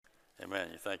Amen.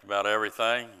 You think about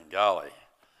everything, golly,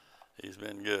 he's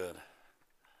been good.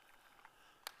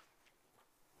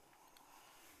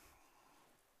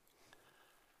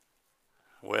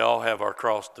 We all have our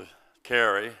cross to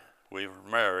carry. We were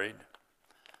married.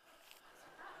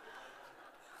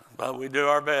 But we do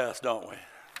our best, don't we?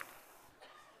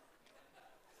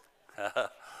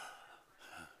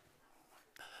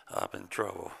 I'm in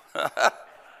trouble.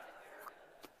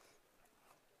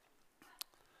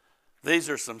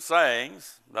 These are some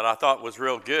sayings that I thought was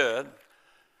real good.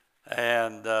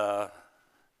 And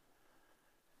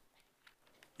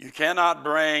you cannot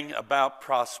bring about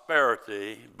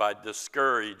prosperity by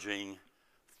discouraging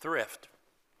thrift.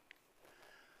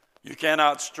 You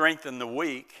cannot strengthen the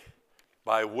weak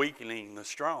by weakening the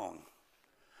strong.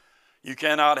 You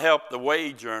cannot help the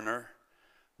wage earner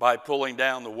by pulling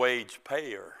down the wage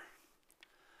payer.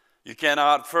 You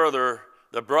cannot further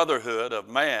the brotherhood of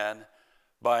man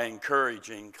by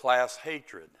encouraging class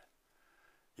hatred.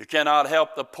 You cannot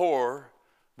help the poor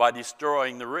by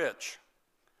destroying the rich.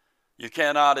 You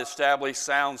cannot establish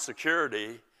sound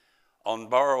security on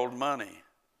borrowed money.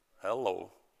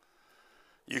 Hello.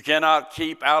 You cannot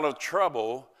keep out of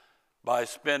trouble by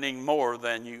spending more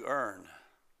than you earn.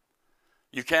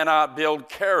 You cannot build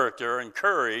character and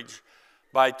courage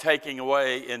by taking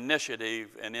away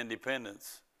initiative and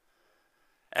independence.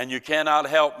 And you cannot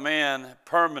help men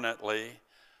permanently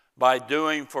by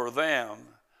doing for them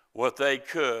what they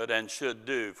could and should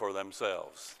do for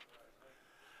themselves.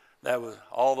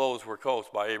 All those were quotes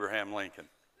by Abraham Lincoln.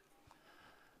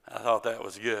 I thought that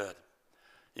was good.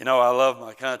 You know, I love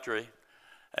my country,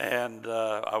 and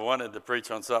I wanted to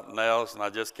preach on something else, and I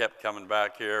just kept coming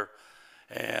back here.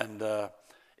 And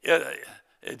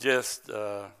it just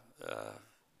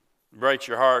breaks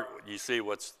your heart when you see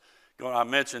what's going on. I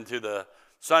mentioned to the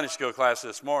Sunday school class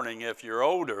this morning, if you're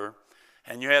older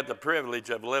and you had the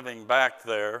privilege of living back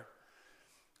there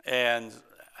and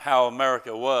how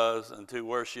America was and to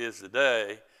where she is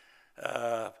today,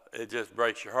 it just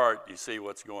breaks your heart. You see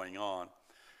what's going on.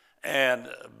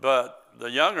 But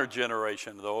the younger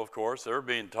generation, though, of course, they're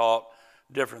being taught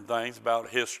different things about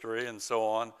history and so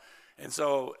on. And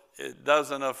so it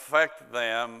doesn't affect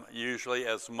them usually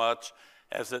as much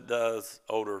as it does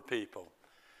older people.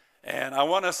 And I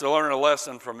want us to learn a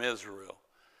lesson from Israel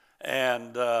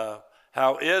and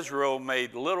how Israel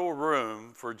made little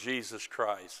room for Jesus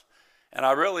Christ. And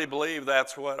I really believe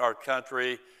that's what our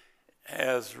country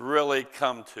has really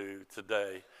come to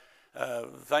today.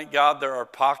 Thank God there are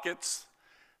pockets.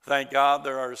 Thank God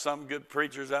there are some good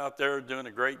preachers out there doing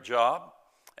a great job.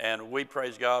 And we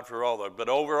praise God for all that. But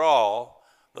overall,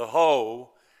 the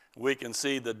whole, we can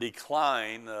see the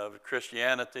decline of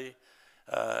Christianity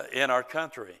in our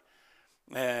country.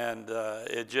 And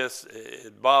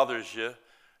it bothers you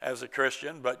as a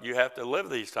Christian, but you have to live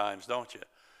these times, don't you?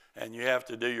 And you have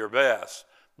to do your best.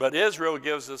 But Israel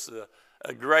gives us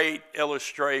a great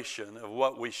illustration of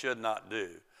what we should not do.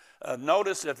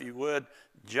 Notice, if you would,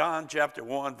 John chapter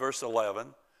 1, verse 11.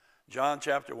 John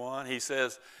chapter 1, he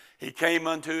says, he came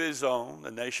unto his own,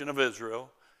 the nation of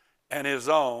Israel, and his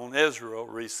own, Israel,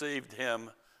 received him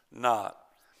not.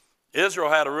 Israel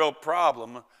had a real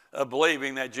problem of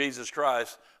believing that Jesus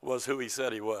Christ was who he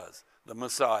said he was, the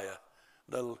Messiah,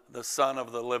 the Son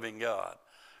of the living God.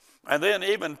 And then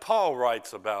even Paul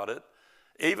writes about it.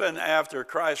 Even after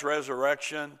Christ's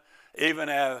resurrection, even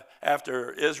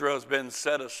after Israel's been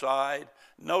set aside,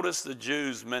 notice the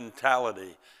Jews'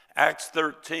 mentality. Acts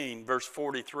 13, verse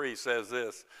 43 says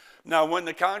this, now when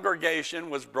the congregation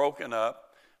was broken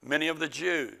up, many of the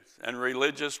Jews and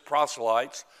religious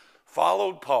proselytes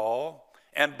followed Paul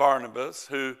and Barnabas,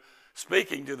 who,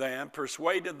 speaking to them,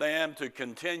 persuaded them to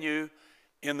continue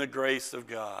in the grace of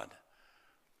God.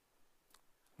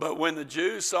 But when the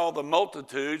Jews saw the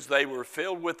multitudes, they were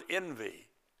filled with envy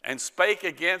and spake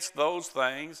against those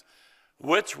things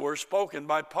which were spoken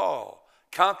by Paul,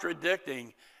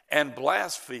 contradicting and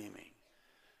blaspheming.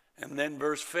 And then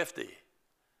verse 50.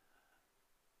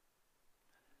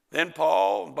 Then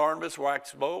Paul and Barnabas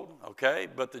waxed bold,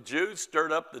 but the Jews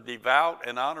stirred up the devout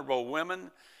and honorable women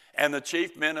and the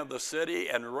chief men of the city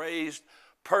and raised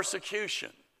persecution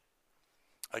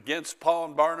against Paul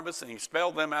and Barnabas and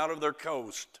expelled them out of their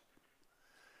coast.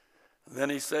 Then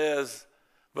he says,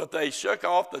 but they shook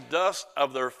off the dust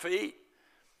of their feet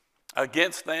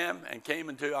against them and came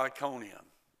into Iconium.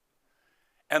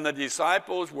 And the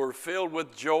disciples were filled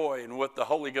with joy and with the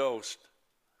Holy Ghost.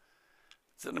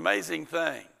 It's an amazing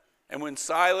thing. And when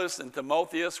Silas and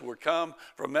Timotheus were come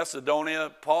from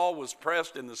Macedonia, Paul was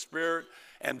pressed in the Spirit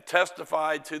and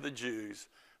testified to the Jews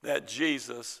that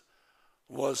Jesus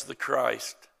was the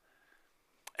Christ.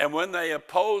 And when they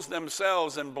opposed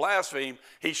themselves and blasphemed,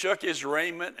 he shook his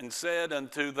raiment and said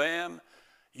unto them,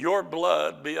 your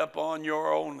blood be upon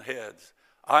your own heads.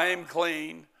 I am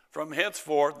clean. From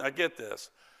henceforth, now get this,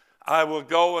 I will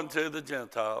go unto the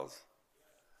Gentiles.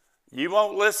 You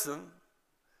won't listen.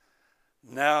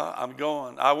 Now I'm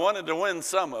going. I wanted to win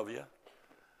some of you.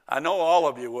 I know all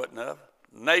of you wouldn't have.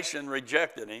 The nation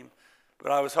rejected him,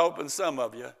 but I was hoping some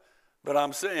of you. But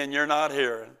I'm saying you're not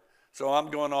hearing, so I'm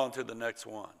going on to the next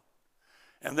one.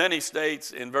 And then he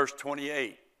states in verse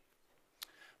 28,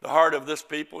 the heart of this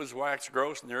people is waxed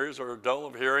gross, and their ears are dull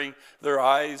of hearing. Their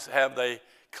eyes have they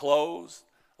closed,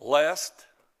 lest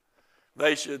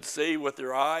they should see with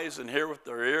their eyes and hear with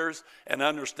their ears and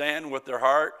understand with their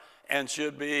heart and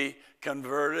should be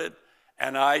converted,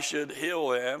 and I should heal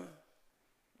them.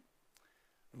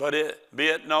 But be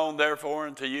it known therefore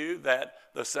unto you that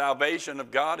the salvation of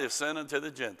God is sent unto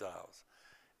the Gentiles,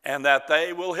 and that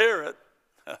they will hear it.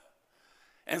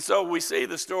 And so we see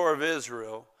the story of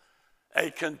Israel, a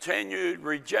continued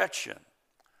rejection.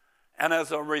 And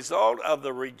as a result of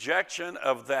the rejection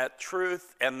of that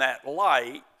truth and that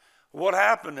light, what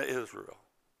happened to Israel?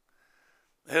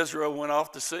 Israel went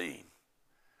off the scene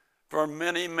for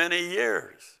many, many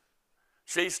years.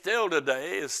 She still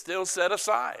today is still set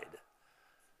aside.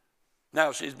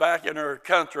 Now she's back in her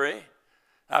country.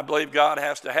 I believe God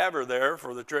has to have her there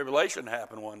for the tribulation to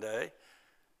happen one day.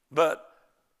 But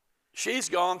she's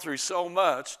gone through so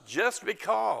much just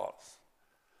because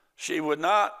she would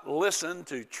not listen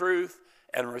to truth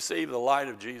and receive the light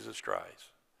of Jesus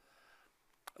Christ.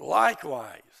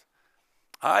 Likewise,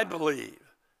 I believe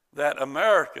that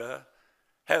America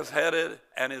has headed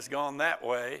and has gone that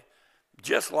way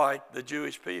just like the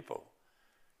Jewish people.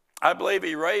 I believe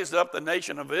he raised up the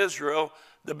nation of Israel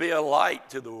to be a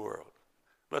light to the world.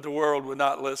 But the world would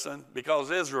not listen because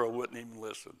Israel wouldn't even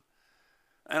listen.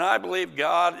 And I believe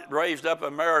God raised up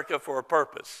America for a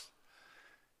purpose.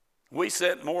 We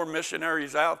sent more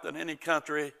missionaries out than any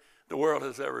country the world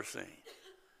has ever seen.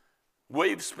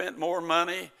 We've spent more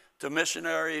money to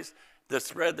missionaries to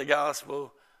spread the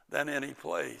gospel than any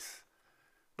place.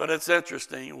 But it's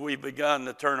interesting, we've begun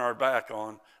to turn our back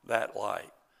on that light.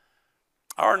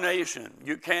 Our nation,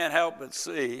 you can't help but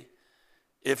see,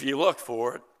 if you look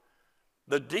for it,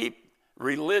 the deep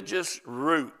religious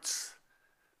roots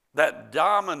that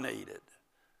dominated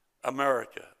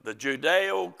America, the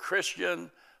Judeo-Christian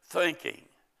thinking.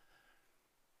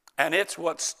 And it's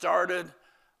what started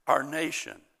our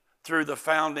nation through the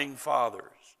founding fathers.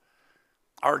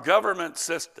 Our government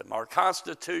system, our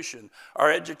constitution,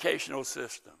 our educational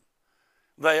system,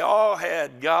 they all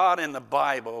had God and the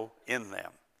Bible in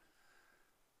them.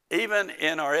 Even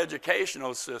in our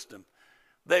educational system,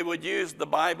 they would use the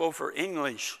Bible for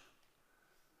English.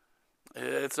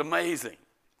 It's amazing.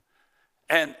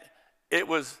 And it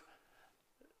was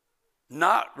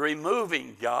not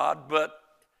removing God, but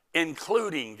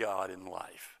including God in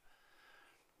life.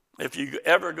 If you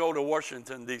ever go to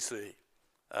Washington, D.C.,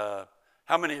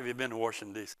 how many of you have been to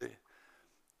Washington, D.C.?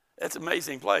 It's an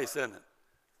amazing place, isn't it?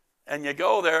 And you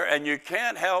go there and you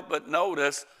can't help but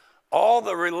notice all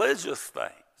the religious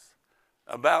things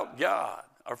about God,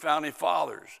 our founding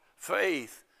fathers,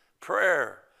 faith,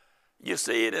 prayer. You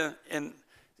see it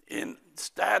in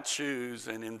statues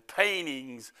and in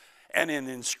paintings and in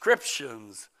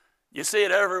inscriptions. You see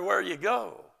it everywhere you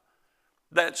go.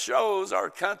 That shows our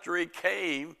country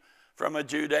came from a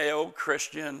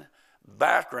Judeo-Christian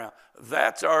background.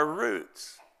 That's our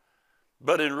roots.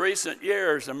 But in recent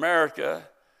years, America,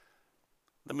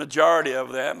 the majority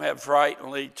of them have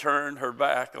frighteningly turned her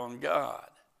back on God.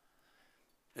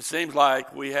 It seems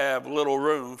like we have little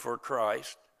room for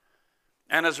Christ.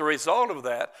 And as a result of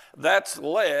that, that's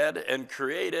led and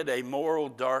created a moral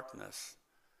darkness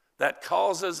that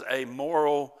causes a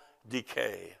moral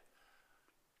decay.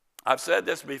 I've said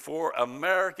this before,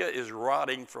 America is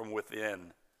rotting from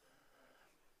within.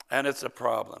 And it's a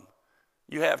problem.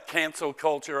 You have cancel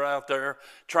culture out there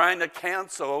trying to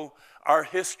cancel our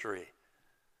history,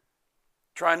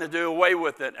 trying to do away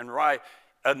with it and write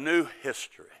a new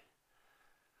history.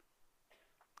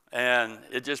 And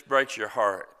it just breaks your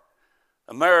heart.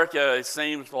 America, it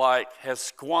seems like, has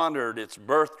squandered its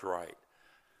birthright.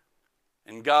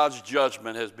 And God's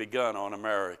judgment has begun on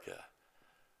America.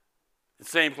 It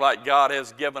seems like God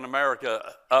has given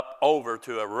America up over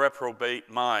to a reprobate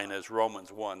mind, as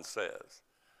Romans 1 says.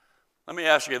 Let me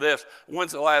ask you this.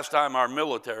 When's the last time our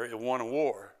military won a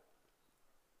war?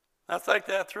 Now think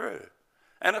that through.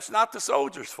 And it's not the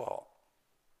soldiers' fault.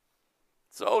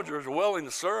 Soldiers are willing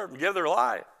to serve and give their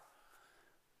life.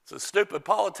 It's the stupid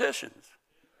politicians.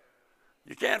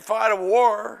 You can't fight a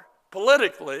war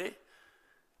politically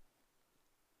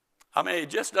I mean, it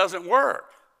just doesn't work.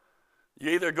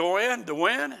 You either go in to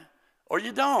win or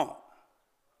you don't.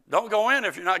 Don't go in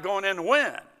if you're not going in to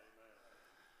win.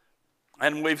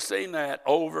 And we've seen that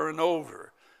over and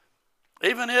over.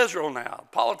 Even Israel now,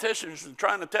 politicians are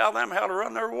trying to tell them how to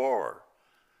run their war.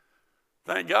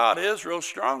 Thank God Israel's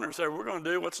stronger and said, we're going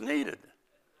to do what's needed.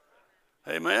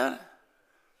 Amen?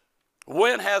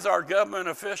 When has our government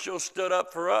officials stood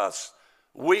up for us,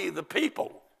 we the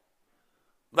people?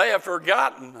 They have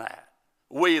forgotten that,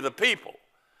 we the people.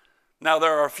 Now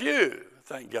there are a few,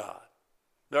 thank God.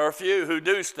 There are a few who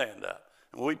do stand up,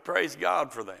 and we praise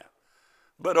God for them.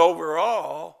 But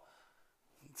overall,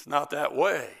 it's not that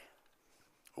way.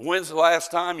 When's the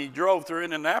last time you drove through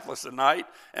Indianapolis at night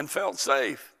and felt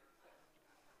safe?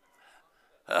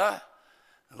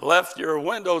 Left your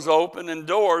windows open and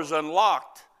doors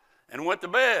unlocked and went to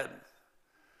bed.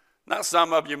 Now,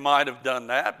 some of you might have done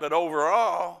that, but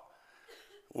overall,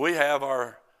 we have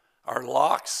our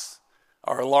locks,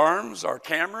 our alarms, our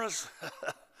cameras.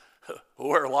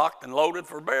 We're locked and loaded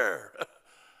for bear.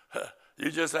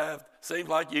 You just seems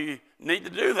like you need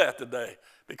to do that today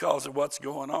because of what's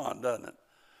going on, doesn't it?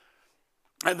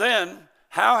 And then,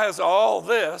 how has all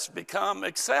this become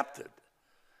accepted?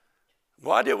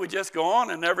 Why did we just go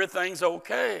on and everything's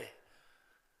okay?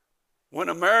 When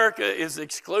America is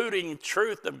excluding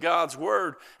truth of God's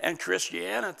word and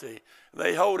Christianity,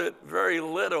 they hold it very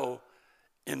little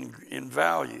in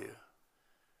value.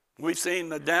 We've seen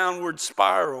the downward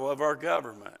spiral of our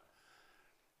government,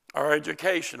 our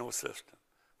educational system.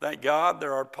 Thank God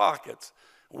there are pockets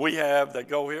we have that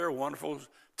go here, wonderful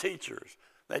teachers.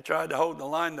 They try to hold the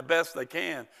line the best they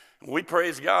can. And we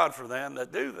praise God for them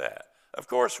that do that. Of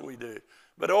course we do.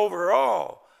 But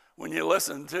overall, when you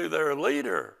listen to their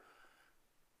leader,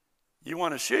 you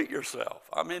want to shoot yourself.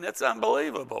 I mean, it's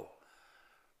unbelievable.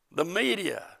 The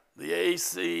media, the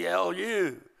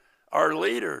ACLU, our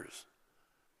leaders.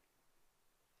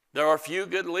 There are a few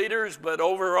good leaders, but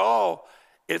overall,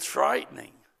 it's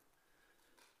frightening.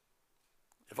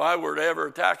 If I were to ever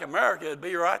attack America, it'd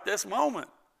be right this moment.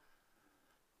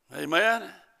 Amen?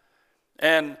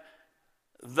 And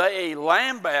they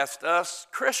lambast us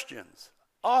Christians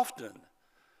often.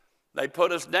 They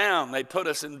put us down. They put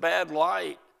us in bad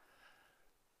light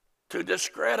to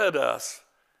discredit us,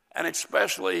 and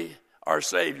especially our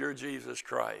Savior, Jesus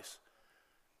Christ.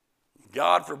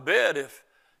 God forbid if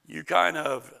you kind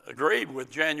of agreed with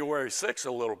January 6th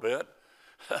a little bit,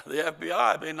 the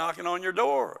FBI would be knocking on your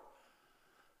door.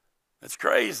 It's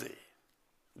crazy.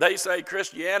 They say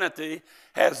Christianity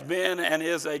has been and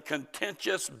is a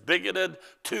contentious, bigoted,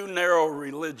 too narrow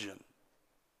religion.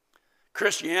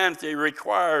 Christianity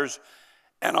requires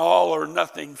an all or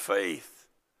nothing faith,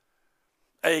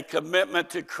 a commitment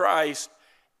to Christ,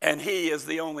 and He is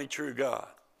the only true God.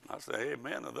 I say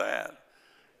amen to that.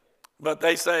 But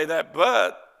they say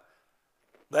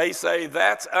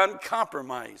that's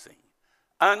uncompromising,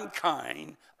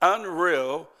 unkind,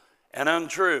 unreal, and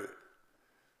untrue.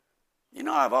 You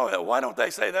know, why don't they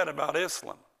say that about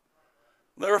Islam?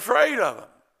 They're afraid of them.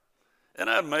 Isn't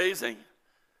that amazing?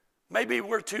 Maybe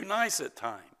we're too nice at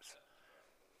times.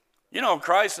 You know,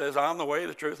 Christ says, I'm the way,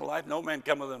 the truth, and life. No man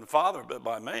cometh unto the Father but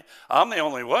by me. I'm the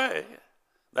only way.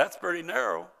 That's pretty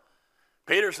narrow.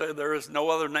 Peter said, there is no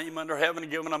other name under heaven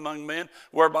given among men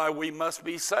whereby we must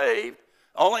be saved.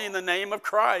 Only in the name of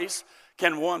Christ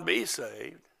can one be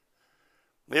saved.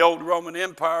 The old Roman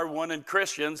Empire wanted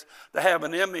Christians to have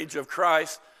an image of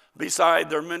Christ beside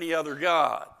their many other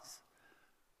gods.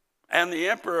 And the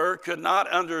emperor could not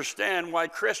understand why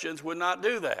Christians would not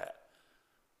do that.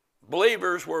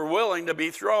 Believers were willing to be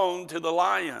thrown to the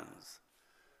lions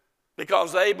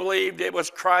because they believed it was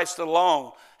Christ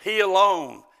alone. He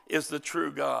alone is the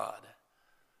true God.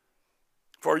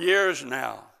 For years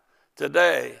now,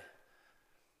 today,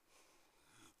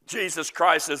 Jesus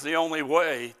Christ is the only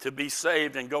way to be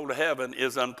saved and go to heaven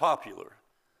is unpopular.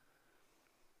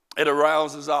 It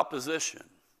arouses opposition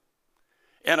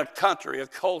in a country, a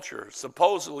culture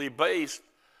supposedly based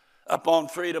upon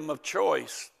freedom of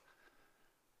choice.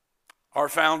 Our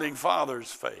founding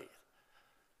fathers' faith.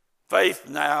 Faith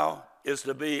now is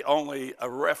to be only a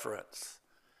reference.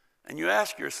 And you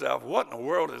ask yourself, what in the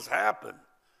world has happened?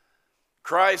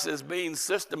 Christ is being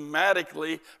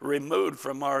systematically removed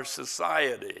from our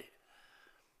society.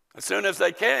 As soon as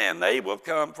they can, they will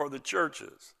come for the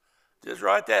churches. Just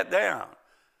write that down.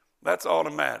 That's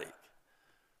automatic.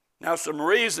 Now, some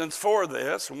reasons for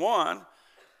this. One,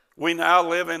 we now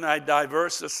live in a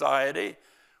diverse society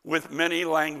with many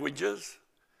languages.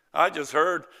 I just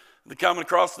heard coming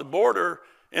across the border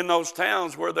in those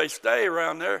towns where they stay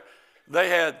around there, they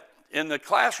had in the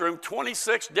classroom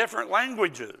 26 different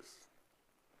languages.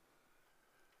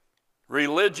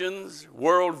 religions,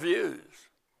 worldviews.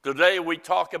 Today we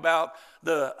talk about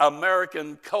the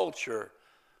American culture,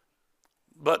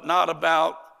 but not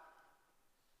about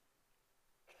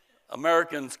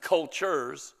Americans'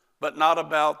 cultures, but not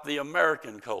about the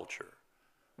American culture,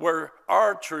 where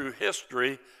our true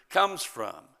history comes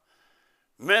from.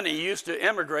 Many used to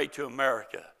immigrate to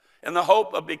America in the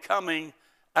hope of becoming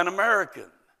an American.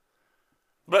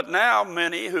 But now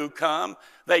many who come,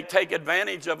 they take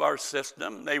advantage of our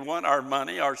system. They want our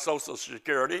money, our Social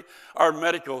Security, our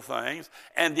medical things,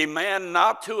 and demand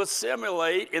not to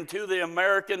assimilate into the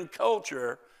American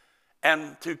culture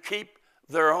and to keep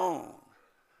their own.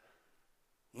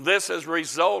 This has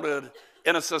resulted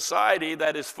in a society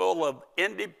that is full of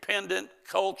independent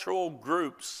cultural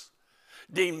groups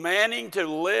demanding to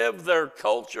live their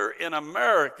culture in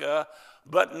America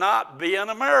but not be an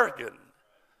American.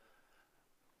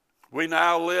 We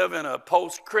now live in a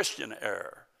post-Christian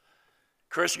era.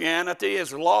 Christianity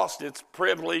has lost its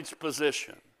privileged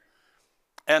position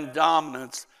and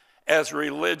dominance as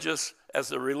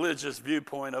the religious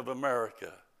viewpoint of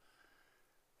America.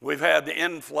 We've had the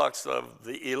influx of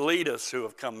the elitists who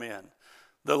have come in,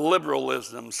 the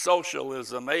liberalism,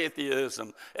 socialism,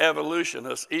 atheism,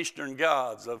 evolutionists, Eastern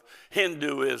gods, of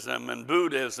Hinduism and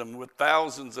Buddhism with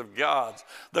thousands of gods.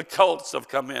 The cults have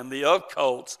come in, the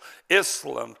occults,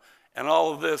 Islam, and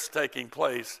all of this taking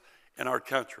place in our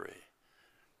country.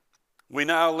 We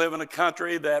now live in a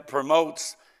country that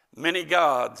promotes many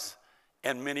gods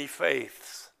and many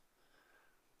faiths.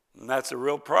 And that's a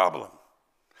real problem.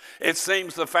 It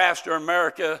seems the faster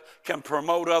America can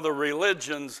promote other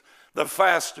religions, the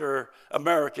faster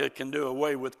America can do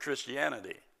away with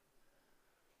Christianity.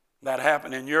 That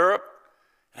happened in Europe,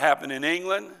 it happened in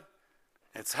England,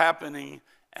 it's happening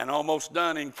and almost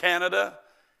done in Canada,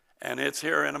 and it's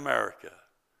here in America.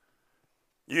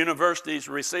 Universities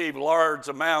receive large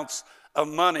amounts of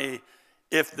money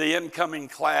if the incoming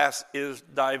class is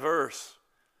diverse.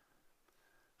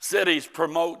 Cities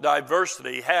promote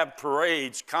diversity, have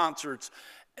parades, concerts,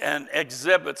 and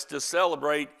exhibits to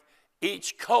celebrate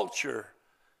each culture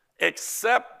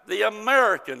except the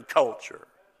American culture.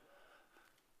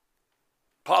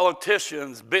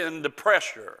 Politicians bend to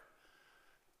pressure.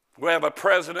 We have a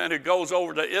president who goes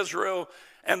over to Israel,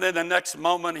 and then the next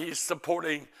moment he's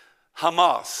supporting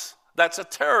Hamas. That's a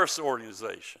terrorist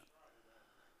organization.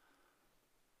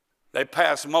 They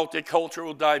pass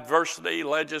multicultural diversity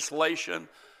legislation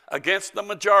against the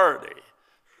majority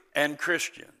and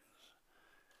Christians.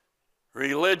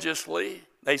 Religiously,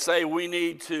 they say we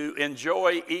need to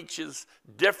enjoy each's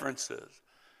differences.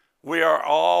 We are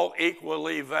all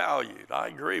equally valued. I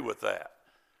agree with that.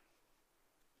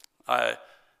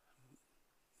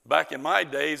 Back in my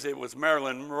days, it was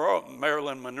Marilyn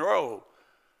Monroe.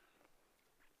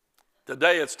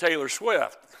 Today, it's Taylor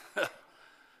Swift.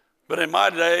 But in my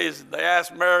days, they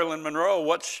asked Marilyn Monroe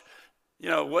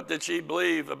what did she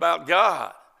believe about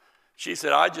God? She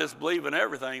said, I just believe in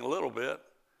everything a little bit.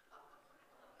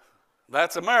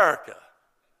 That's America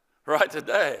right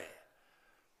today.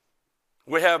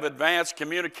 We have advanced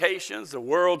communications. The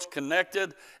world's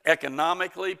connected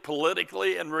economically,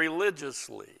 politically, and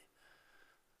religiously.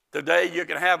 Today, you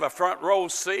can have a front row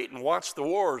seat and watch the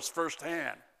wars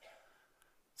firsthand.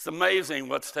 It's amazing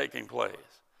what's taking place.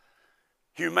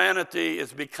 Humanity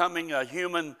is becoming a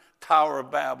human Tower of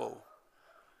Babel.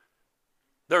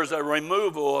 There's a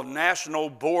removal of national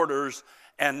borders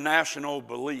and national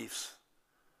beliefs.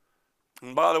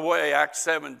 And by the way, Acts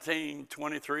 17,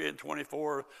 23 and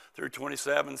 24 through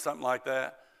 27, something like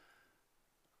that.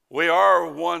 We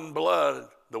are one blood,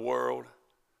 the world,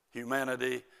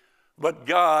 humanity, but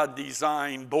God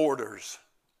designed borders.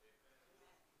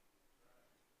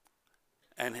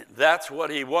 And that's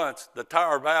what he wants. The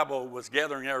Tower of Babel was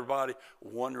gathering everybody,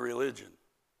 one religion.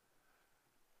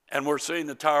 And we're seeing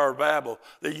the Tower of Babel.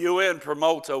 The UN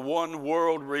promotes a one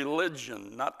world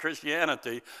religion, not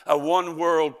Christianity, a one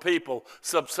world people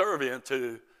subservient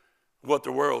to what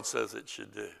the world says it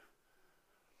should do.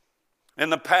 In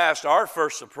the past, our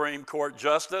first Supreme Court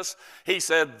justice, he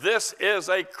said, this is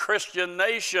a Christian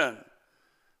nation.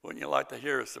 Wouldn't you like to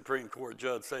hear a Supreme Court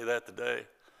judge say that today?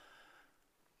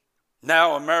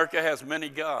 Now America has many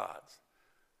gods,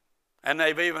 and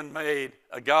they've even made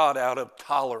a god out of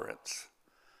tolerance.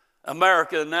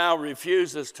 America now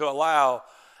refuses to allow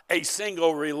a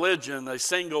single religion, a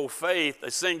single faith,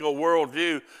 a single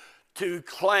worldview to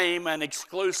claim an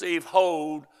exclusive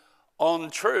hold on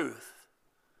truth.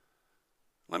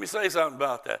 Let me say something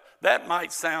about that. That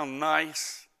might sound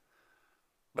nice,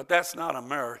 but that's not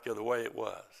America the way it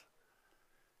was.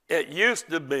 It used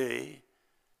to be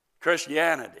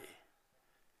Christianity.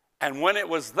 And when it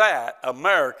was that,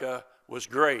 America was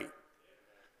great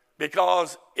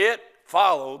because it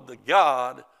followed the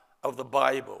God of the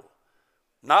Bible.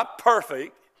 Not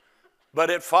perfect, but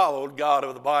it followed God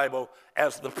of the Bible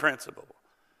as the principle.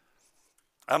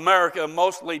 America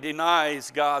mostly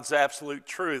denies God's absolute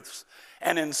truths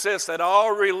and insists that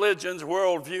all religions'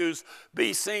 worldviews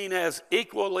be seen as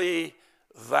equally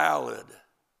valid,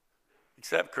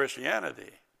 except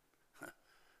Christianity.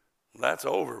 That's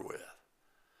over with.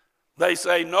 They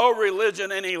say no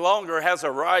religion any longer has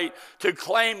a right to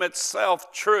claim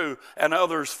itself true and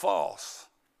others false.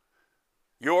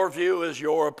 Your view is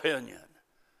your opinion.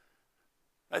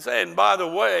 They say, and by the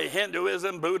way,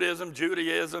 Hinduism, Buddhism,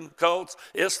 Judaism, cults,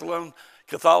 Islam,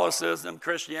 Catholicism,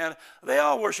 Christianity, they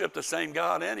all worship the same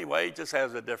God anyway, he just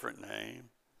has a different name.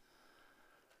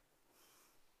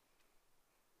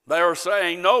 They are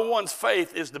saying no one's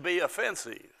faith is to be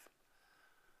offensive.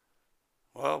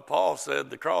 Well, Paul said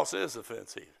the cross is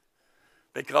offensive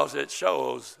because it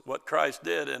shows what Christ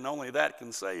did, and only that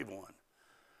can save one.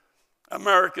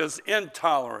 America's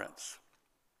intolerance,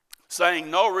 saying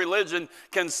no religion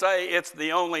can say it's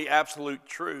the only absolute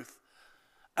truth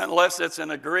unless it's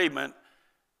in agreement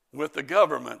with the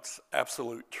government's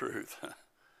absolute truth.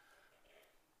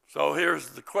 So here's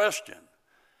the question.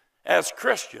 As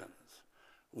Christians,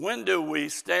 when do we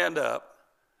stand up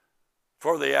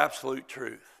for the absolute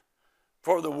truth,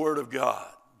 for the Word of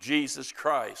God, Jesus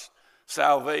Christ,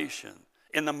 salvation,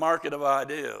 in the market of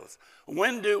ideals?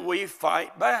 When do we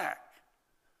fight back?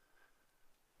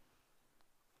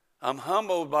 I'm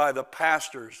humbled by the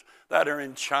pastors that are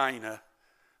in China,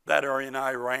 that are in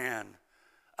Iran,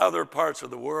 other parts of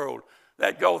the world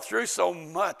that go through so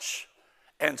much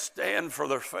and stand for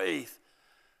their faith.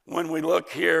 When we look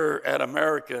here at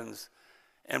Americans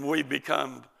and we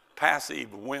become passive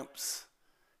wimps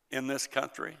in this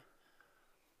country.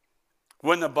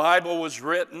 When the Bible was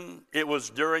written, it was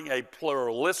during a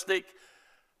pluralistic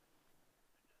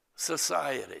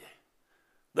society.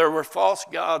 There were false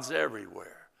gods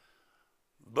everywhere.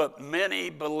 But many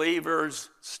believers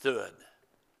stood.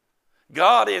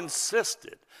 God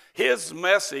insisted. His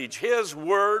message, his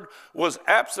word was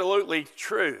absolutely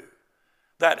true,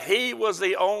 that he was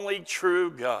the only true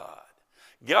God.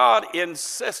 God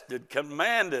insisted,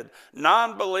 commanded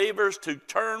non-believers to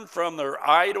turn from their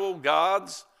idol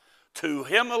gods to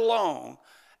him alone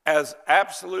as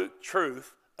absolute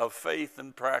truth of faith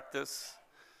and practice.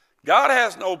 God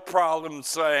has no problem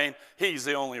saying he's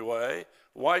the only way.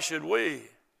 Why should we?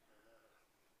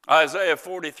 Isaiah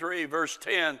 43 verse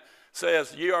 10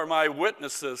 says, "Ye are my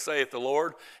witnesses, saith the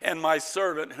Lord, and my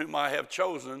servant whom I have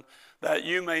chosen, that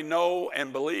you may know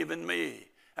and believe in me,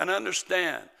 and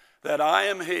understand that I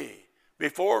am he.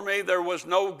 Before me there was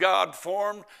no God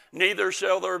formed, neither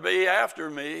shall there be after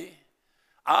me.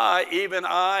 I, even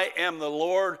I, am the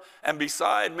Lord, and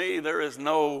beside me there is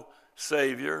no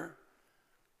Savior."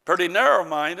 Pretty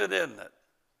narrow-minded, isn't it?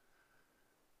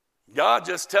 God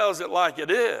just tells it like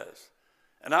it is.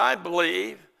 And I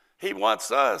believe he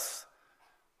wants us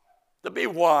to be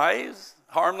wise,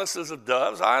 harmless as a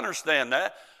dove. I understand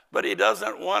that. But he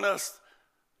doesn't want us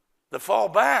to fall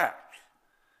back.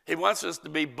 He wants us to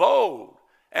be bold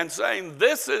and saying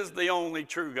this is the only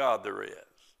true God there is.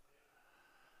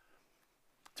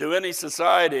 To any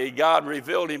society God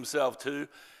revealed himself to,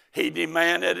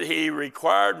 he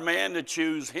required man to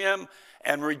choose him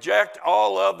and reject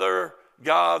all other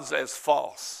gods as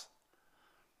false.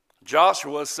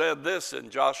 Joshua said this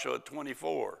in Joshua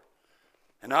 24,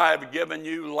 "And I have given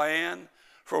you land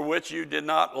for which you did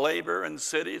not labor, and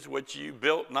cities which you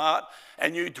built not,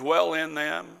 and you dwell in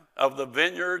them. Of the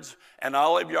vineyards and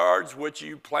olive yards which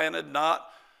you planted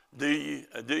not, do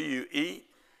you eat?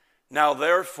 Now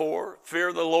therefore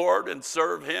fear the Lord and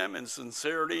serve him in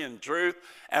sincerity and truth,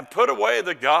 and put away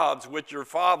the gods which your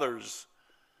fathers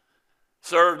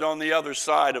served on the other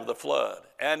side of the flood,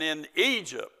 and in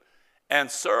Egypt, and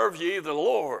serve ye the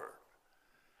Lord.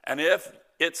 And if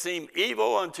it seem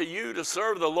evil unto you to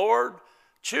serve the Lord,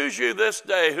 choose you this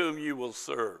day whom you will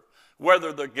serve,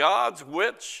 whether the gods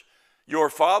which your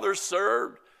fathers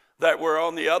served that were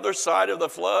on the other side of the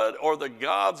flood, or the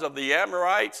gods of the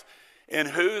Amorites in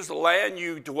whose land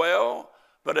you dwell.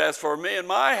 But as for me and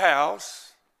my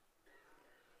house,"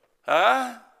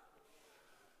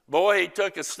 boy, he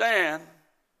took a stand.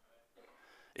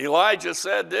 Elijah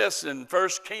said this in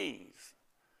 1 Kings.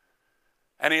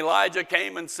 And Elijah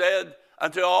came and said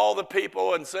unto all the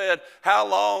people and said, "How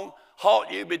long halt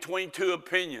you between two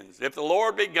opinions? If the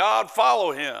Lord be God,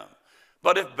 follow him.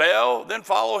 But if Baal, then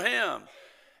follow him."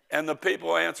 And the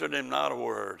people answered him not a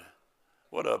word.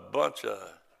 What a bunch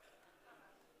of,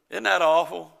 isn't that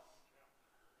awful?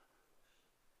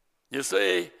 You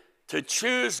see, To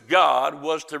choose God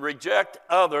was to reject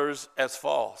others as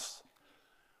false.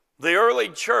 The early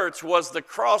church was the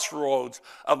crossroads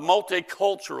of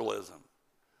multiculturalism,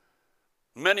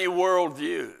 many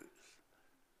worldviews.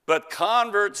 But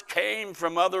converts came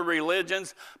from other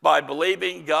religions by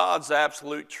believing God's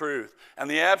absolute truth. And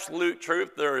the absolute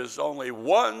truth, there is only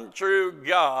one true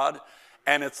God,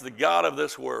 and it's the God of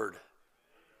this word.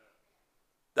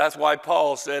 That's why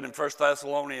Paul said in 1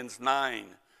 Thessalonians 9,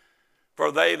 for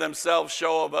they themselves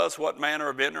show of us what manner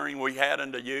of entering we had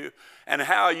unto you, and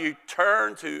how you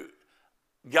turn to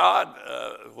God,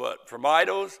 from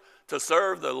idols to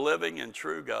serve the living and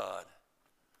true God,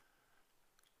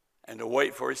 and to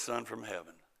wait for his Son from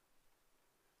heaven.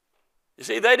 You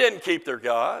see, they didn't keep their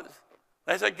gods.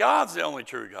 They said God's the only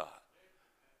true God.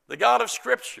 The God of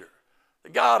Scripture. The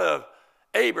God of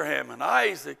Abraham and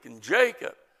Isaac and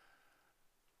Jacob.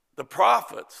 The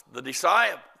prophets, the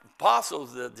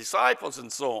apostles, the disciples,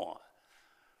 and so on.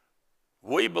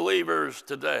 We believers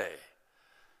today,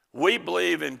 we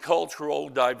believe in cultural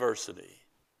diversity.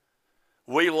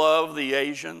 We love the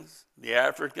Asians, the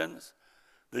Africans,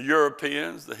 the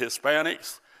Europeans, the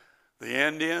Hispanics, the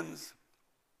Indians,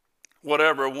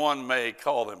 whatever one may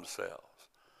call themselves.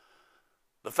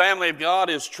 The family of God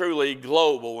is truly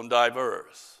global and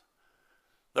diverse.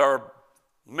 There are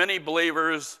many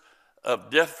believers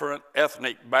of different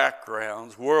ethnic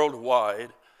backgrounds worldwide,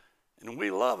 and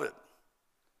we love it.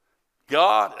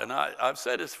 God, and I've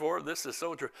said this before, this is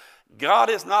so true, God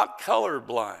is not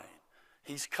colorblind.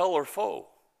 He's colorful.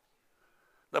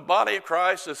 The body of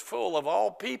Christ is full of all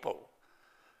people.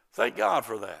 Thank God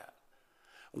for that.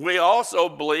 We also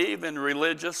believe in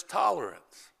religious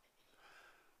tolerance,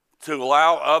 to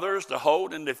allow others to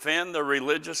hold and defend their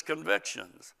religious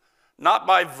convictions, not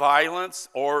by violence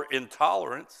or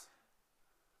intolerance.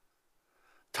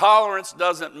 Tolerance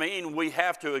doesn't mean we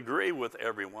have to agree with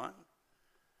everyone.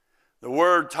 The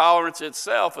word tolerance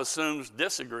itself assumes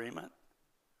disagreement.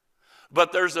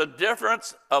 But there's a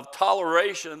difference of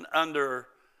toleration under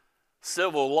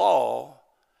civil law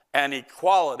and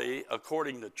equality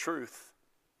according to truth.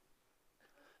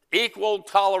 Equal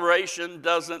toleration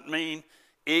doesn't mean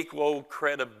equal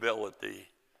credibility.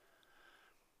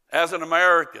 As an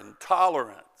American,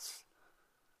 tolerance.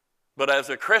 But as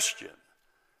a Christian,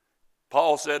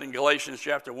 Paul said in Galatians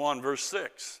chapter 1, verse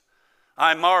 6,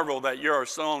 I marvel that you are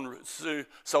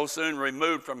so soon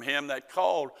removed from him that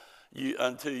called you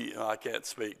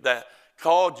that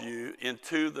called you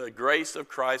into the grace of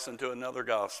Christ unto another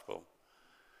gospel.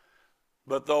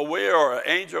 But though we are an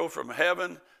angel from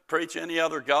heaven, preach any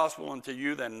other gospel unto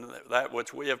you than that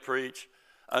which we have preached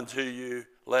unto you,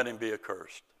 let him be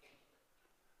accursed.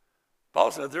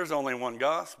 Paul said there's only one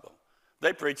gospel.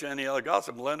 They preach any other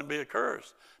gospel, let him be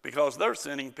accursed, because they're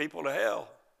sending people to hell.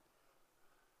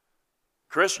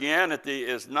 Christianity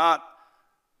is not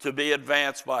to be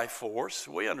advanced by force.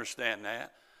 We understand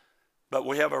that. But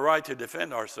we have a right to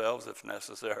defend ourselves if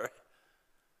necessary.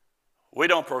 We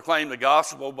don't proclaim the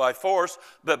gospel by force,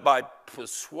 but by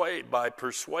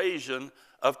persuasion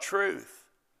of truth.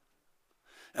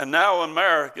 And now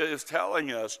America is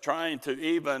telling us, trying to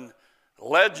even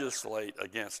legislate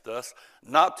against us,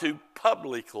 not to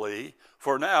publicly,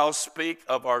 for now, speak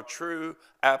of our true,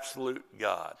 absolute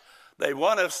God. They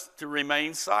want us to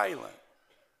remain silent.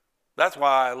 That's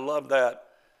why I love that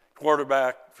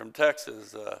quarterback from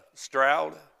Texas,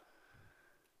 Stroud.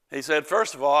 He said,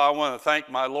 first of all, I want to thank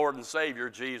my Lord and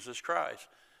Savior, Jesus Christ.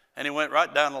 And he went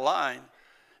right down the line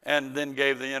and then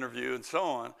gave the interview and so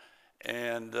on.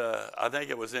 And I think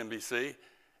it was NBC.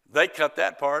 They cut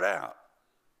that part out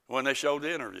when they showed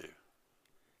the interview. Isn't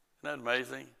that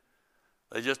amazing?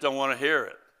 They just don't want to hear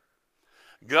it.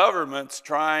 Government's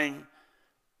trying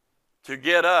to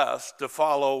get us to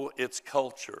follow its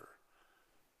culture,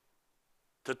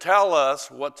 to tell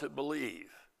us what to believe.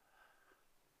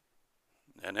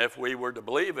 And if we were to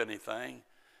believe anything,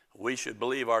 we should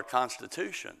believe our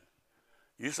Constitution.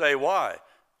 You say, why?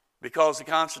 Because the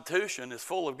Constitution is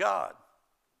full of God.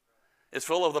 It's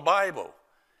full of the Bible.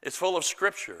 It's full of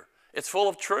Scripture. It's full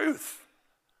of truth.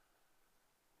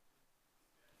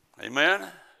 Amen?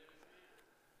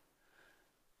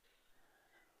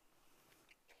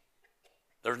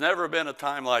 There's never been a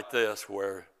time like this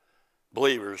where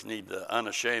believers need to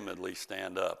unashamedly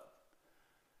stand up.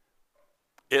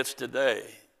 It's today.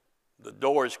 The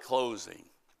door is closing.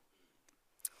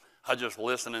 I just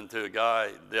listening to a guy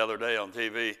the other day on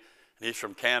TV, and he's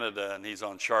from Canada, and he's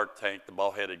on Shark Tank, the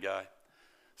bald-headed guy.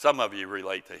 Some of you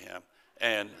relate to him.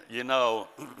 And, you know,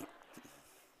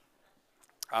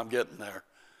 I'm getting there.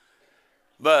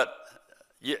 But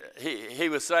he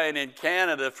was saying in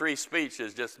Canada, free speech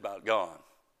is just about gone.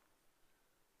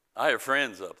 I have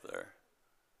friends up there.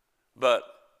 But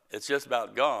it's just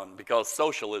about gone because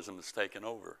socialism has taken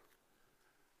over.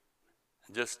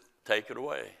 Just take it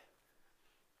away.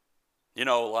 You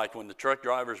know, like when the truck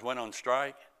drivers went on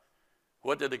strike,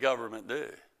 what did the government do?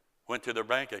 Went to their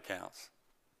bank accounts,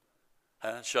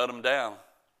 shut them down,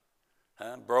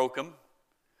 broke them.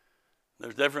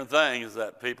 There's different things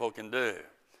that people can do.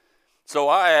 So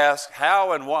I ask,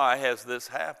 how and why has this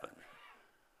happened?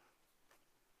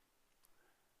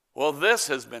 Well, this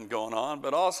has been going on,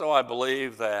 but also I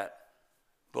believe that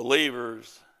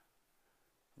believers,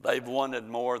 they've wanted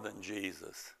more than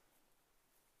Jesus.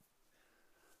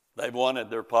 They've wanted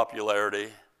their popularity,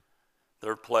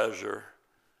 their pleasure,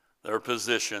 their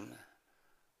position,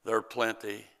 their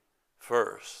plenty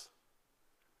first.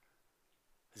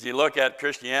 As you look at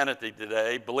Christianity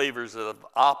today, believers have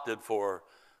opted for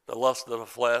the lust of the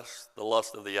flesh, the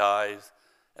lust of the eyes,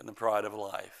 and the pride of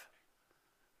life.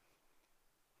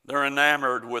 They're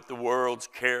enamored with the world's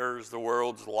cares, the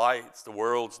world's lights, the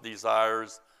world's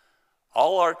desires,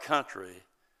 all our country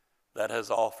that has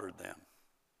offered them.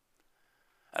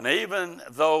 And even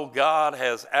though God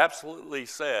has absolutely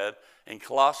said in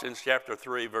Colossians chapter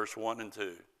 3, verse 1 and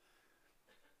 2,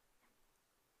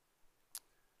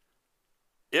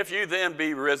 if you then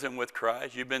be risen with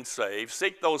Christ, you've been saved,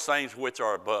 seek those things which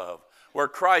are above, where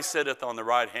Christ sitteth on the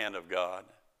right hand of God.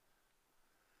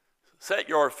 Set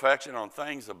your affection on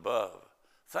things above,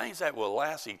 things that will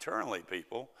last eternally,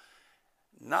 people,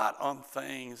 not on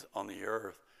things on the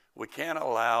earth. We can't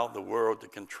allow the world to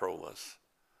control us.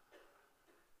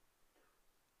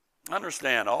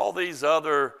 Understand, all these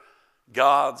other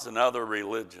gods and other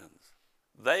religions,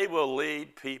 they will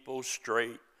lead people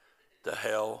straight to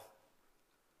hell.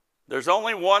 There's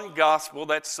only one gospel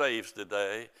that saves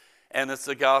today, and it's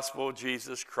the gospel of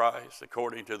Jesus Christ,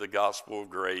 according to the gospel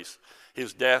of grace,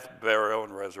 his death, burial,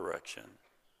 and resurrection.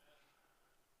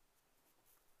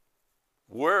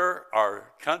 We're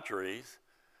our countries,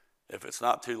 if it's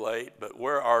not too late, but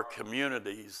we're our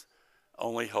communities'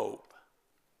 only hope.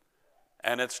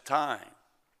 And it's time.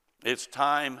 It's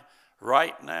time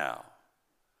right now.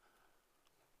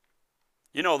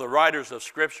 You know, the writers of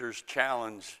scriptures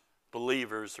challenge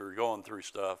believers who are going through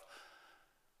stuff.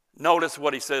 Notice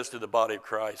what he says to the body of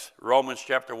Christ. Romans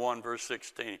chapter 1, verse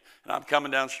 16. And I'm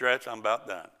coming down stretch. I'm about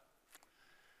done.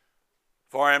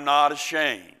 For I am not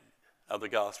ashamed of the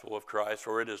gospel of Christ,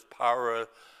 for it is power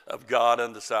of God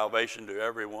unto salvation to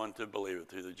everyone to believe it,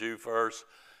 to the Jew first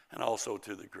and also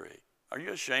to the Greek. Are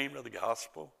you ashamed of the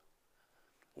gospel?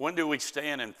 When do we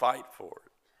stand and fight for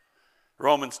it?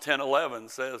 Romans 10:11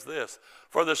 says this,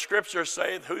 for the scripture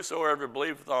saith, whosoever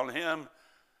believeth on him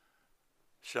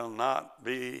shall not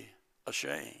be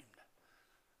ashamed.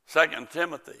 2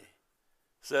 Timothy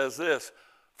says this,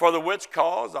 for the which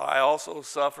cause I also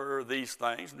suffer these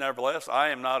things, nevertheless I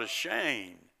am not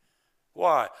ashamed.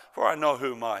 Why? For I know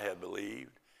whom I have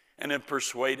believed, and am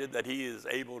persuaded that he is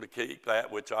able to keep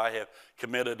that which I have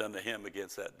committed unto him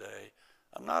against that day.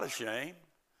 I'm not ashamed.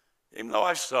 Even though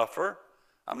I suffer,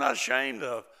 I'm not ashamed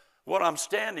of what I'm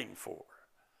standing for.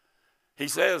 He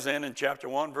says in chapter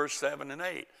 1, verse 7 and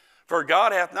 8, for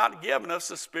God hath not given us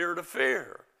the spirit of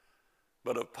fear,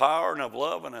 but of power and of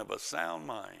love and of a sound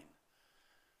mind.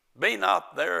 Be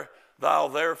not thou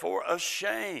therefore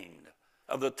ashamed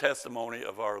of the testimony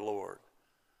of our Lord.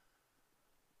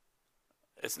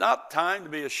 It's not time to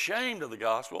be ashamed of the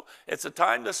gospel. It's a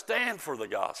time to stand for the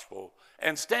gospel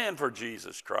and stand for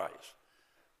Jesus Christ.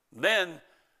 Then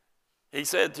he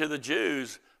said to the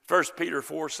Jews, 1 Peter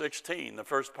 4:16, the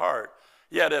first part,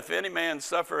 yet if any man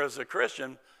suffer as a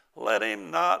Christian, let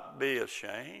him not be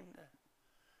ashamed.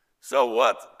 So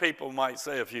what? People might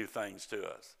say a few things to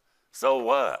us. So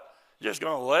what? Just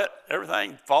going to let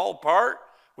everything fall apart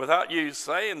without you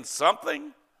saying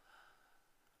something?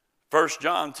 1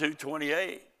 John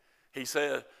 2:28, he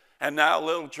said, and now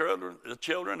little children, the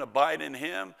children abide in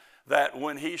him, that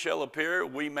when he shall appear,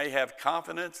 we may have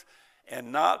confidence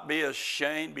and not be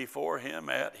ashamed before him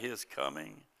at his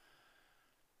coming.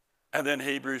 And then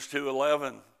Hebrews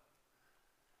 2:11,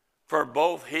 for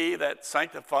both he that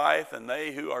sanctifieth and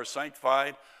they who are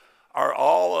sanctified are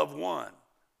all of one.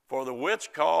 For the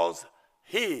which cause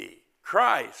he,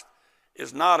 Christ,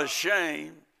 is not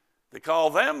ashamed to call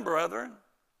them brethren.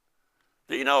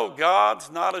 Do you know God's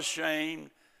not ashamed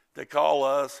to call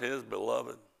us his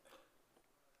beloved?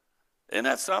 Isn't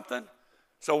that something?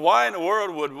 So why in the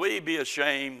world would we be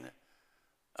ashamed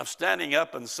of standing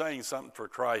up and saying something for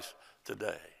Christ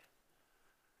today?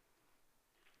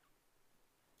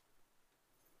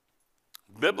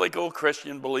 Biblical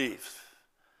Christian beliefs.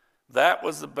 That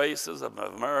was the basis of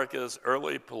America's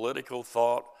early political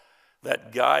thought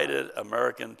that guided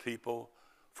American people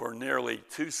for nearly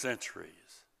 2 centuries.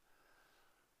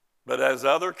 But as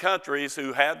other countries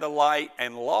who had the light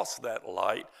and lost that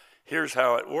light, here's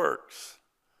how it works.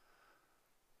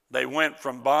 They went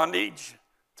from bondage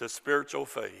to spiritual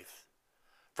faith,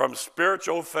 from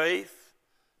spiritual faith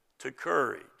to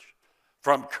courage,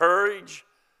 from courage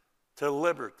to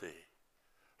liberty,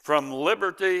 from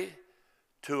liberty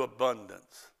to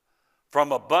abundance,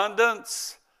 from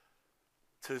abundance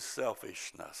to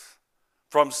selfishness,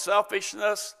 from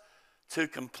selfishness to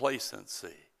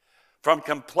complacency, from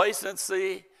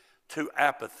complacency to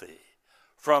apathy,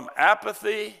 from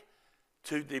apathy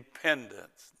to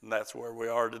dependence, and that's where we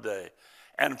are today,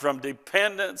 and from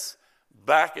dependence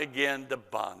back again to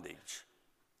bondage.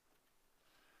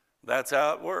 That's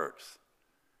how it works.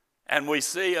 And we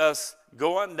see us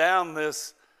going down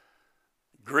this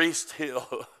greased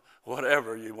hill,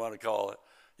 whatever you want to call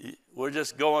it. We're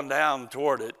just going down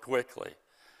toward it quickly.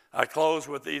 I close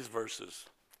with these verses.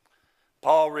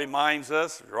 Paul reminds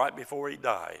us right before he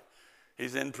died.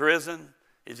 He's in prison.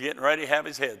 He's getting ready to have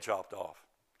his head chopped off.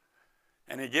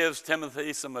 And he gives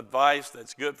Timothy some advice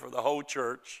that's good for the whole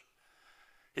church.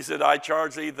 He said, I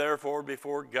charge thee therefore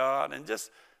before God. And just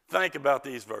think about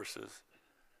these verses.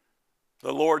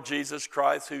 The Lord Jesus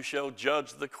Christ, who shall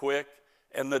judge the quick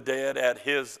and the dead at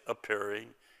his appearing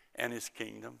and his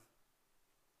kingdom.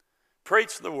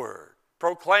 Preach the word.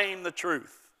 Proclaim the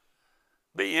truth.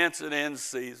 Be instant in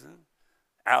season,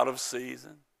 out of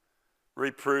season.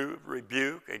 Reprove,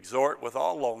 rebuke, exhort with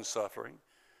all longsuffering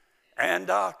and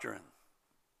doctrine.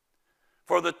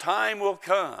 For the time will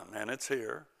come, and it's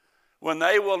here, when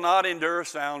they will not endure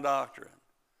sound doctrine,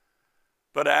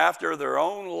 but after their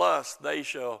own lust they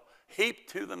shall heap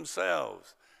to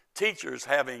themselves teachers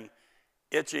having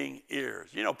itching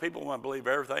ears. You know, people want to believe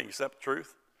everything except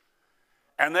truth.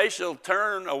 And they shall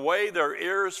turn away their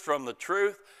ears from the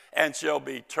truth and shall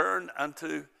be turned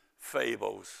unto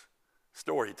fables,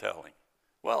 storytelling.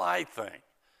 Well, I think.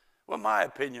 Well, my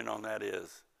opinion on that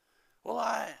is,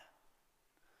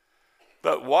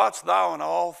 but watch thou in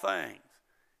all things.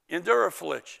 Endure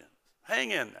afflictions.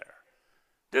 Hang in there.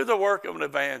 Do the work of an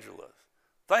evangelist.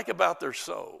 Think about their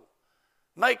soul.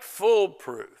 Make full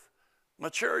proof.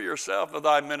 Mature yourself of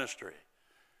thy ministry.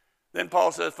 Then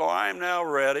Paul says, for I am now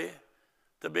ready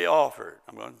to be offered.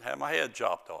 I'm going to have my head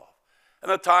chopped off.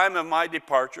 And the time of my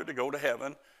departure to go to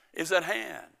heaven is at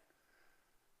hand.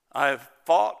 I have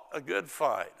fought a good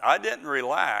fight. I didn't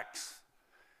relax.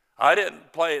 I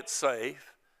didn't play it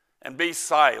safe and be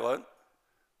silent,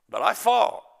 but I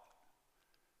fought.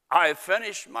 I have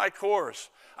finished my course.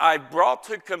 I brought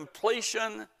to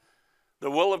completion the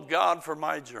will of God for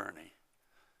my journey.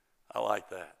 I like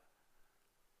that.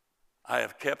 I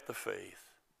have kept the faith.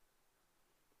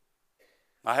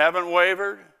 I haven't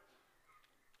wavered.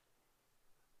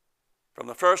 From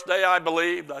the first day I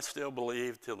believed, I still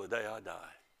believe till the day I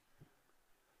die.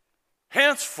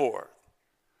 Henceforth,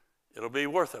 it'll be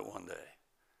worth it one day.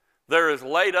 There is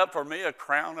laid up for me a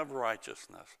crown of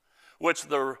righteousness, which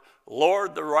the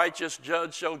Lord, the righteous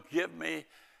judge, shall give me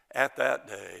at that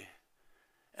day.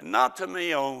 And not to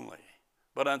me only,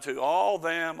 but unto all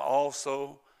them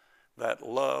also that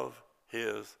love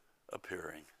his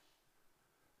appearing.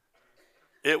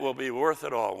 It will be worth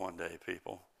it all one day,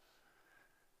 people.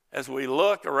 As we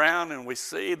look around and we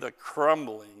see the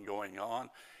crumbling going on,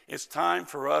 it's time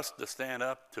for us to stand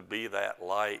up to be that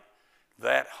light,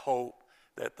 that hope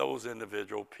that those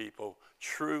individual people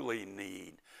truly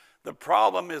need. The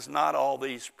problem is not all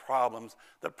these problems.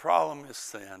 The problem is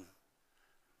sin.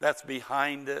 That's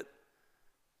behind it.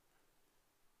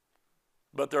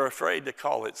 But they're afraid to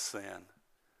call it sin.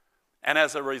 And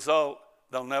as a result,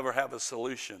 they'll never have a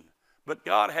solution. But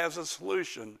God has a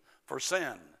solution for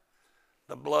sin.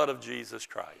 The blood of Jesus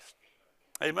Christ.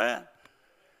 Amen?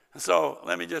 And so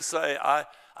let me just say,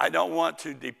 I don't want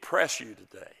to depress you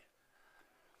today,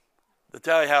 to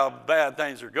tell you how bad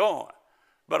things are going.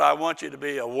 But I want you to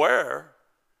be aware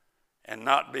and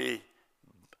not be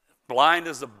blind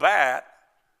as a bat,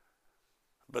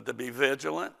 but to be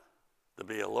vigilant, to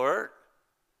be alert,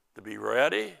 to be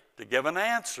ready to give an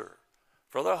answer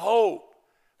for the hope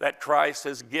that Christ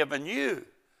has given you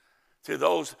to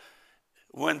those.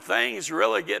 When things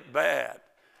really get bad,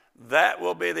 that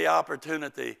will be the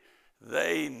opportunity.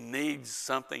 They need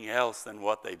something else than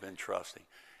what they've been trusting.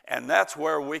 And that's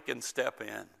where we can step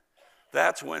in.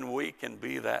 That's when we can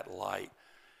be that light.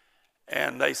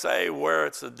 And they say where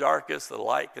it's the darkest, the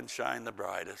light can shine the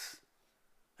brightest.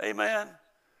 Amen.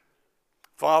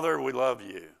 Father, we love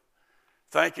you.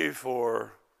 Thank you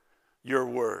for your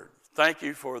word. Thank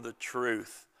you for the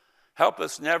truth. Help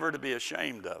us never to be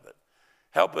ashamed of it.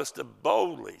 Help us to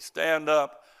boldly stand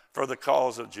up for the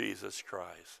cause of Jesus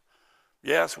Christ.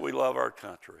 Yes, we love our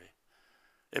country.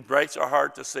 It breaks our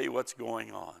heart to see what's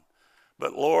going on.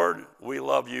 But Lord, we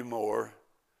love you more.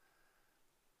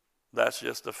 That's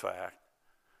just a fact.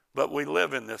 But we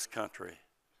live in this country.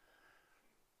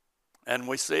 And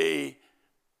we see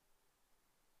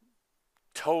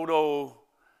total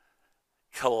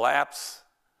collapse,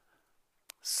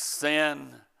 sin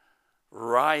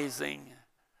rising.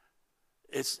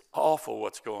 It's awful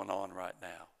what's going on right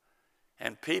now.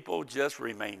 And people just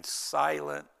remain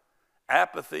silent.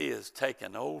 Apathy is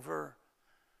taken over.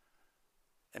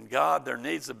 And God, there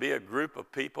needs to be a group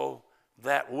of people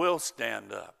that will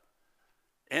stand up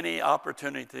any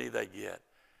opportunity they get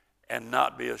and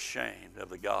not be ashamed of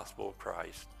the gospel of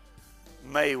Christ.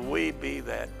 May we be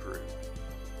that group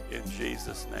in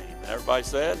Jesus' name. Everybody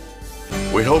said?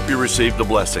 We hope you received a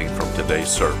blessing from today's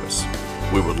service.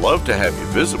 We would love to have you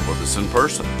visit with us in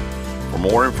person. For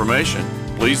more information,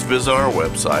 please visit our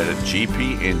website at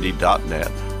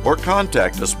gpindy.net or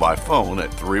contact us by phone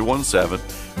at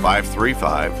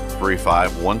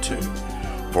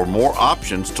 317-535-3512. For more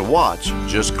options to watch,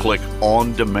 just click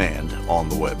On Demand on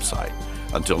the website.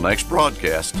 Until next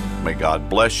broadcast, may God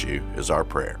bless you is our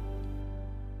prayer.